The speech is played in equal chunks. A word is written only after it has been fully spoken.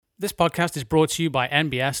This podcast is brought to you by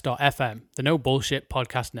NBS.FM, the No Bullshit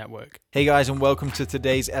Podcast Network. Hey guys, and welcome to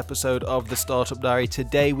today's episode of the Startup Diary.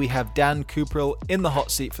 Today we have Dan Kuperl in the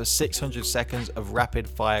hot seat for 600 seconds of rapid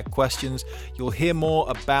fire questions. You'll hear more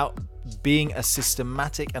about being a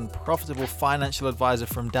systematic and profitable financial advisor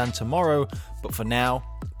from Dan tomorrow, but for now,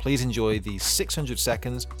 please enjoy these 600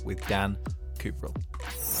 seconds with Dan Kuperl.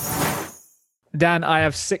 Dan, I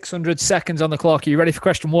have 600 seconds on the clock. Are you ready for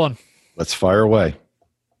question one? Let's fire away.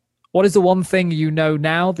 What is the one thing you know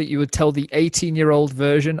now that you would tell the 18-year-old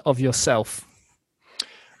version of yourself?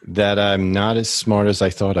 That I'm not as smart as I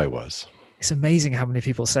thought I was. It's amazing how many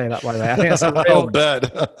people say that, by the way. I think that's a real,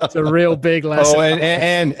 it's a real big lesson. Oh,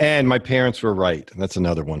 and my parents were right. That's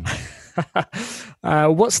another one.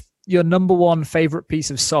 What's your number one favorite piece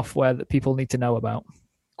of software that people need to know about?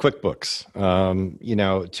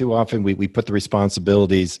 QuickBooks. Too often we put the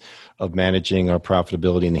responsibilities of managing our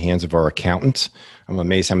profitability in the hands of our accountants. I'm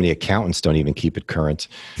amazed how many accountants don't even keep it current.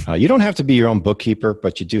 You don't have to be your own bookkeeper,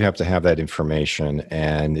 but you do have to have that information.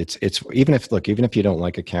 And it's even if you don't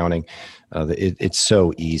like accounting, it's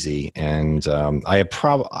so easy. And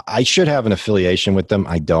I should have an affiliation with them.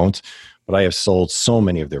 I don't, but I have sold so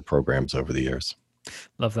many of their programs over the years.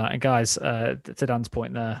 Love that. And guys, to Dan's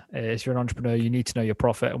point there, if you're an entrepreneur, you need to know your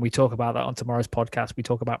profit. And we talk about that on tomorrow's podcast. We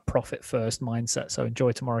talk about profit first mindset. So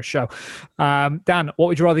enjoy tomorrow's show. Dan, what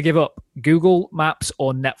would you rather give up? Google Maps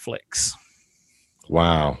or Netflix?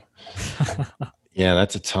 Wow. Yeah,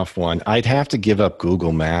 that's a tough one. I'd have to give up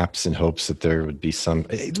Google Maps in hopes that there would be some.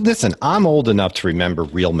 Listen, I'm old enough to remember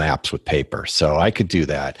real maps with paper, so I could do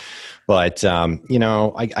that. But,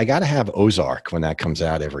 I got to have Ozark when that comes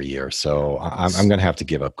out every year. So I'm going to have to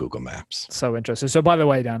give up Google Maps. So interesting. So by the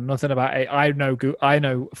way, Dan, nothing about it. I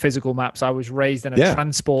know physical maps. I was raised in a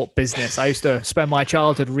transport business. I used to spend my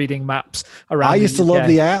childhood reading maps around. I used to love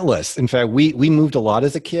the Atlas. In fact, we moved a lot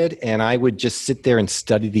as a kid, and I would just sit there and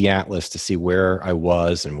study the Atlas to see where I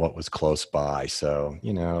was and what was close by. So,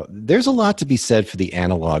 there's a lot to be said for the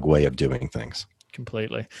analog way of doing things.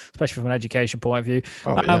 Completely, especially from an education point of view.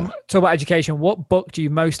 Yeah. Talk about education. What book do you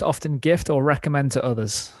most often gift or recommend to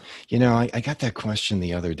others? I got that question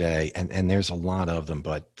the other day, and there's a lot of them,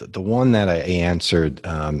 but the one that I answered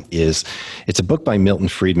it's a book by Milton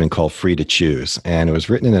Friedman called Free to Choose, and it was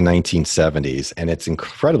written in the 1970s, and it's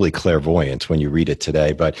incredibly clairvoyant when you read it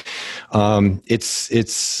today, but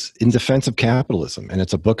it's in defense of capitalism, and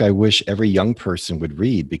it's a book I wish every young person would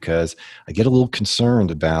read because I get a little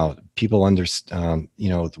concerned about people understand,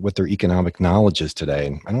 what their economic knowledge is today.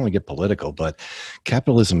 And I don't want to get political, but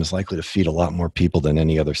capitalism is likely to feed a lot more people than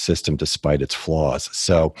any other system, despite its flaws.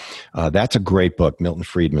 So that's a great book, Milton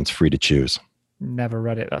Friedman's Free to Choose. Never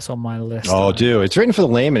read it. That's on my list. Oh, dude. It's written for the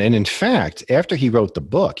layman. And in fact, after he wrote the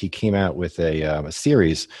book, he came out with a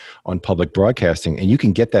series on public broadcasting. And you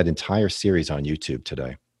can get that entire series on YouTube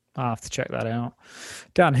today. I'll have to check that out.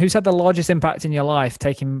 Dan, who's had the largest impact in your life,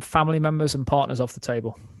 taking family members and partners off the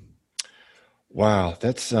table? Wow,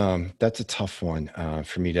 that's a tough one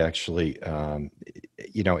for me to actually. I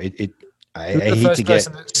hate to get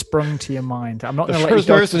that sprung to your mind. I'm not going to let you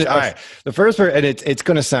go. The first person, and it's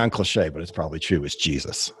going to sound cliche, but it's probably true. Is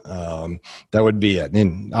Jesus? That would be it.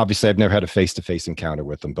 And obviously, I've never had a face-to-face encounter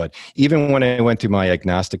with him, but even when I went through my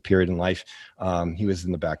agnostic period in life, he was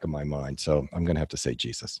in the back of my mind. So I'm going to have to say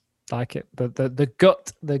Jesus. Like it. The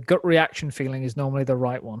gut reaction feeling is normally the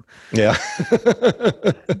right one. Yeah.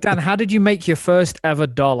 Dan, how did you make your first ever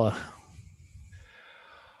dollar?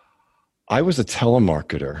 I was a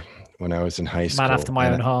telemarketer when I was in high school. Man after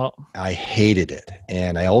my own heart. I hated it.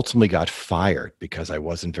 And I ultimately got fired because I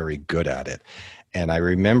wasn't very good at it. And I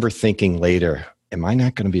remember thinking later, am I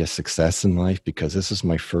not going to be a success in life? Because this is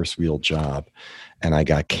my first real job. And I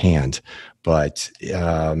got canned. But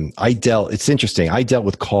it's interesting. I dealt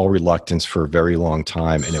with call reluctance for a very long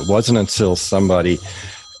time. And it wasn't until somebody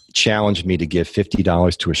challenged me to give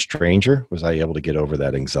 $50 to a stranger was I able to get over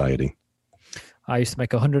that anxiety. I used to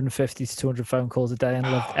make 150 to 200 phone calls a day and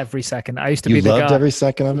loved every second. I used to be the guy. You loved every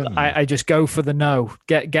second of it? I just go for the no.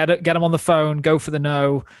 Get them on the phone, go for the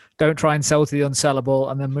no. Don't try and sell to the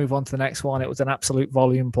unsellable and then move on to the next one. It was an absolute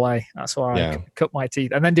volume play. That's where I cut my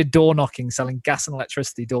teeth. And then did door knocking, selling gas and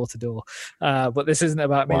electricity door to door. But this isn't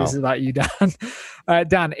about me. Wow. This is about you, Dan.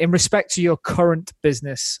 Dan, in respect to your current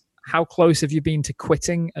business, how close have you been to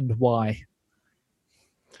quitting and why?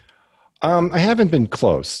 I haven't been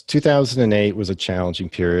close. 2008 was a challenging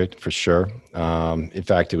period for sure. In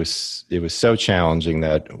fact, it was so challenging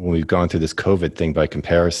that when we've gone through this COVID thing, by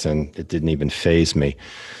comparison, it didn't even faze me.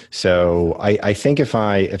 So I think if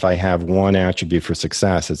I have one attribute for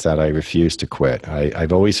success, it's that I refuse to quit.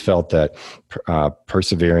 I've always felt that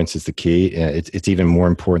perseverance is the key. It's even more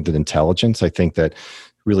important than intelligence. I think that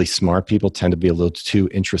really smart people tend to be a little too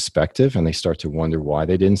introspective, and they start to wonder why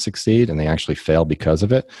they didn't succeed, and they actually fail because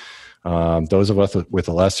of it. Those of us with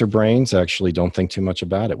lesser brains actually don't think too much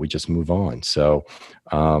about it. We just move on. So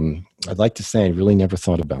I'd like to say I really never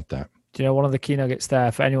thought about that. Do you know one of the key nuggets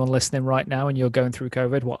there for anyone listening right now and you're going through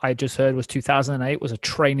COVID? What I just heard was 2008 was a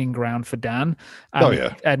training ground for Dan.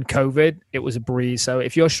 And COVID, it was a breeze. So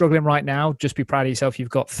if you're struggling right now, just be proud of yourself. You've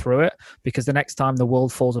got through it, because the next time the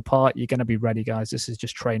world falls apart, you're going to be ready, guys. This is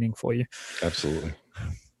just training for you. Absolutely.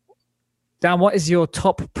 Dan, what is your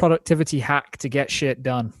top productivity hack to get shit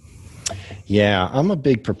done? Yeah, I'm a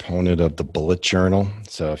big proponent of the bullet journal.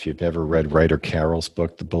 So if you've ever read Ryder Carroll's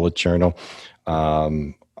book, The Bullet Journal,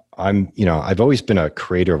 I've always been a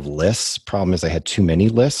creator of lists. Problem is I had too many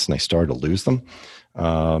lists and I started to lose them.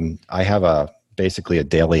 I have basically a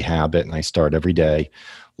daily habit, and I start every day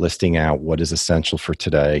listing out what is essential for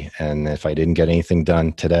today. And if I didn't get anything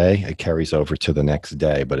done today, it carries over to the next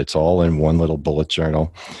day, but it's all in one little bullet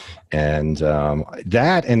journal. And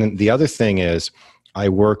that, and the other thing is I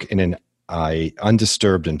work in an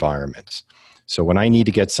undisturbed environment. So when I need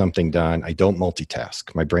to get something done, I don't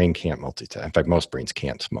multitask. My brain can't multitask. In fact, most brains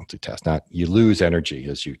can't multitask. You lose energy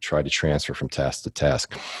as you try to transfer from task to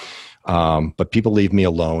task. But people leave me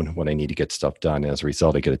alone when I need to get stuff done. And as a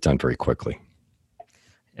result, I get it done very quickly.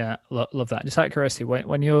 Yeah, love that. Just out of curiosity,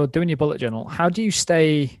 when you're doing your bullet journal, how do you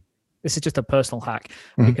stay... This is just a personal hack,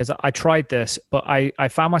 because I tried this, but I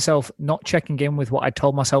found myself not checking in with what I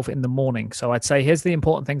told myself in the morning. So I'd say, here's the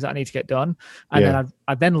important things that I need to get done. And then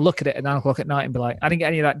I'd then look at it at 9 o'clock at night and be like, I didn't get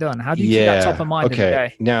any of that done. How do you keep that top of mind in the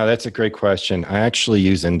day? Now, that's a great question. I actually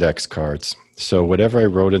use index cards. So whatever I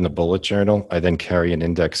wrote in the bullet journal, I then carry an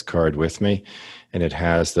index card with me, and it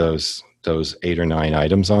has those 8 or 9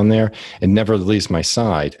 items on there. It never leaves my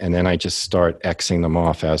side. And then I just start Xing them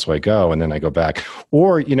off as I go. And then I go back.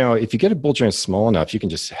 Or, if you get a bullet journal small enough, you can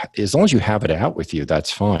just, as long as you have it out with you,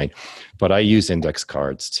 that's fine. But I use index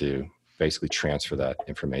cards to basically transfer that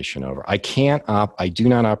information over. I do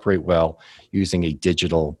not operate well using a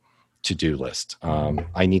digital to-do list.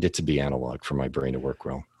 I need it to be analog for my brain to work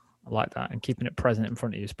well. I like that. And keeping it present in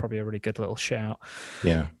front of you is probably a really good little shout.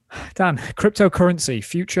 Yeah. Dan, cryptocurrency,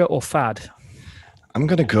 future or fad? I'm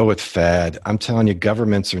going to go with fad. I'm telling you,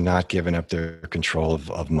 governments are not giving up their control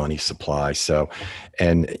of money supply. So,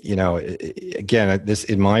 and, again, this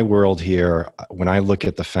in my world here, when I look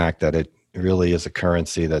at the fact that it really is a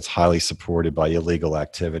currency that's highly supported by illegal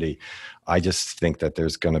activity, I just think that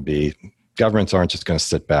governments aren't just going to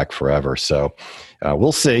sit back forever. So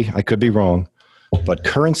we'll see. I could be wrong. But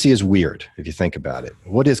currency is weird if you think about it.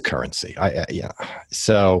 What is currency?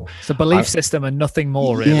 So it's a belief system and nothing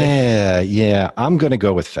more, really. Yeah. I'm going to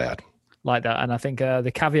go with fad. Like that. And I think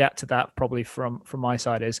the caveat to that, probably from my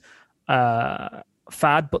side, is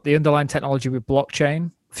fad, but the underlying technology with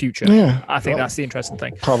blockchain, future. Yeah, I think that's the interesting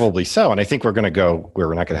thing. Probably so. And I think we're going to go where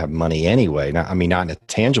we're not going to have money anyway. Not in a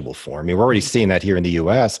tangible form. We're already seeing that here in the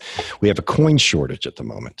U.S. We have a coin shortage at the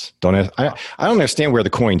moment. I don't understand where the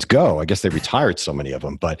coins go. I guess they retired so many of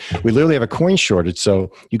them. But we literally have a coin shortage.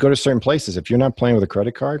 So you go to certain places. If you're not playing with a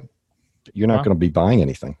credit card, you're not going to be buying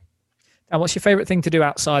anything. And what's your favorite thing to do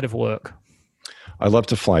outside of work? I love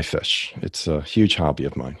to fly fish. It's a huge hobby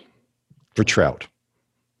of mine. For trout.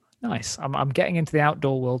 Nice. I'm getting into the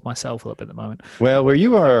outdoor world myself a little bit at the moment. Well, where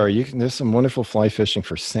you are, there's some wonderful fly fishing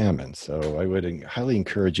for salmon. So I would highly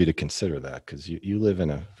encourage you to consider that, because you live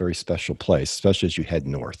in a very special place, especially as you head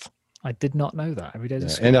north. I did not know that. Every day.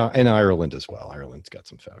 And Ireland as well. Ireland's got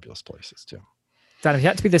some fabulous places too. Dan, if you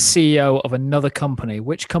had to be the CEO of another company,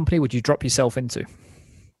 which company would you drop yourself into?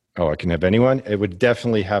 Oh, I can have anyone. It would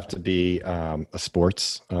definitely have to be a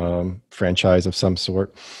sports franchise of some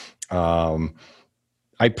sort.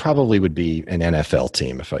 I probably would be an NFL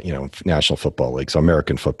team, if National Football League, so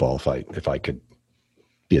American football, if I could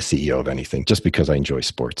be a CEO of anything, just because I enjoy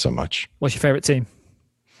sports so much. What's your favorite team?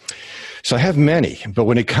 So I have many, but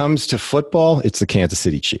when it comes to football, it's the Kansas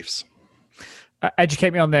City Chiefs.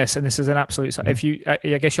 Educate me on this, and this is an absolute. If you,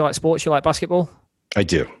 I guess you like sports, you like basketball. I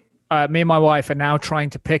do. Me and my wife are now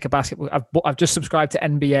trying to pick a basketball. I've just subscribed to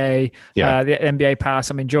NBA, the NBA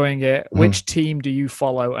Pass. I'm enjoying it. Which team do you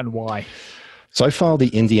follow and why? So I follow the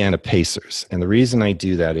Indiana Pacers. And the reason I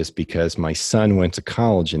do that is because my son went to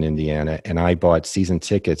college in Indiana, and I bought season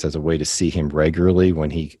tickets as a way to see him regularly when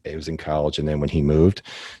he was in college and then when he moved.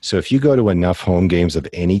 So if you go to enough home games of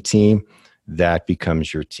any team, that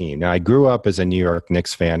becomes your team. Now, I grew up as a New York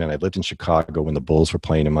Knicks fan, and I lived in Chicago when the Bulls were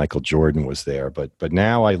playing and Michael Jordan was there. But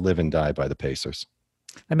now I live and die by the Pacers.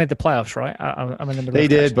 They made the playoffs, right? They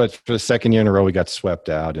did, but for the second year in a row, we got swept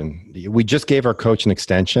out, and we just gave our coach an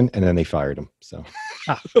extension, and then they fired him. So,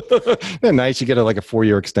 nice. You get a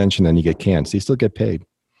 4-year extension, and you get canned, so you still get paid.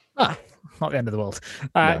 Not the end of the world.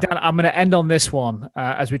 Dan, I'm going to end on this one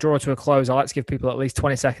as we draw to a close. I like to give people at least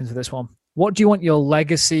 20 seconds for this one. What do you want your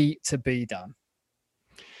legacy to be, Dan?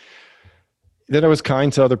 That I was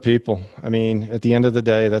kind to other people. I mean, at the end of the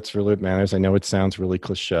day, that's really what matters. I know it sounds really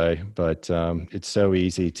cliche, but it's so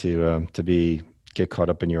easy to get caught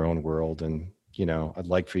up in your own world. And, I'd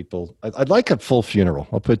like a full funeral.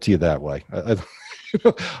 I'll put it to you that way. I'd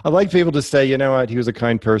like people to say, you know what, he was a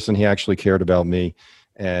kind person. He actually cared about me.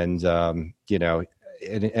 And, and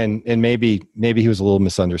maybe he was a little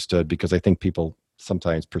misunderstood, because I think people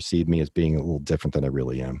sometimes perceive me as being a little different than I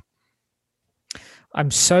really am. I'm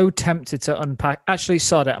so tempted to unpack. Actually,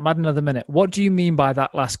 Sada, I'm adding another minute. What do you mean by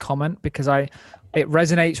that last comment? Because it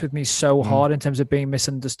resonates with me so hard in terms of being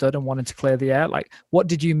misunderstood and wanting to clear the air. What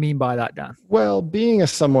did you mean by that, Dan? Well, being a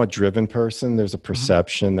somewhat driven person, there's a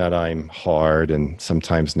perception that I'm hard and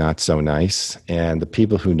sometimes not so nice. And the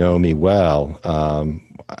people who know me well,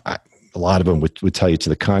 a lot of them would tell you to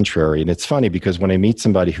the contrary. And it's funny, because when I meet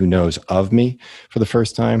somebody who knows of me for the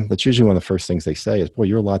first time, that's usually one of the first things they say is, boy,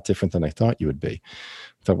 you're a lot different than I thought you would be.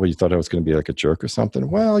 I thought, well, you thought I was going to be like a jerk or something.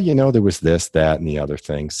 Well, there was this, that, and the other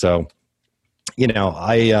thing. So, when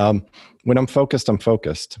I'm focused, I'm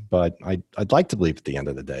focused. But I'd like to believe at the end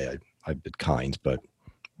of the day, I've been kind, but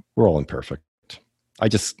we're all imperfect. I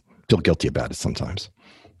just feel guilty about it sometimes.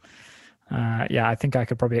 I think I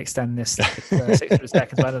could probably extend this 600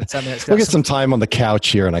 seconds by another 10 minutes. We'll get some time on the couch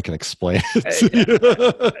here, and I can explain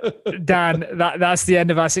it. Dan, that's the end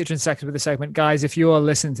of our 600 seconds with the segment. Guys, if you are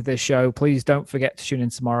listening to this show, please don't forget to tune in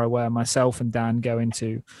tomorrow, where myself and Dan go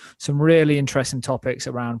into some really interesting topics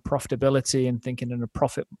around profitability and thinking in a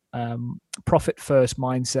profit first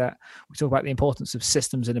mindset. We talk about the importance of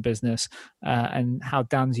systems in a business and how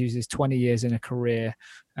Dan's uses 20 years in a career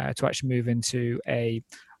to actually move into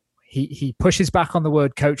He pushes back on the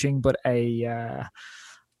word coaching, but a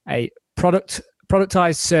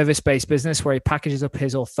productized service-based business where he packages up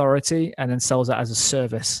his authority and then sells it as a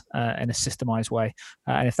service in a systemized way.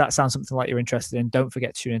 And if that sounds something like you're interested in, don't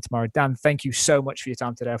forget to tune in tomorrow. Dan, thank you so much for your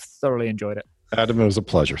time today. I've thoroughly enjoyed it. Adam, it was a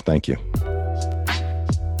pleasure. Thank you.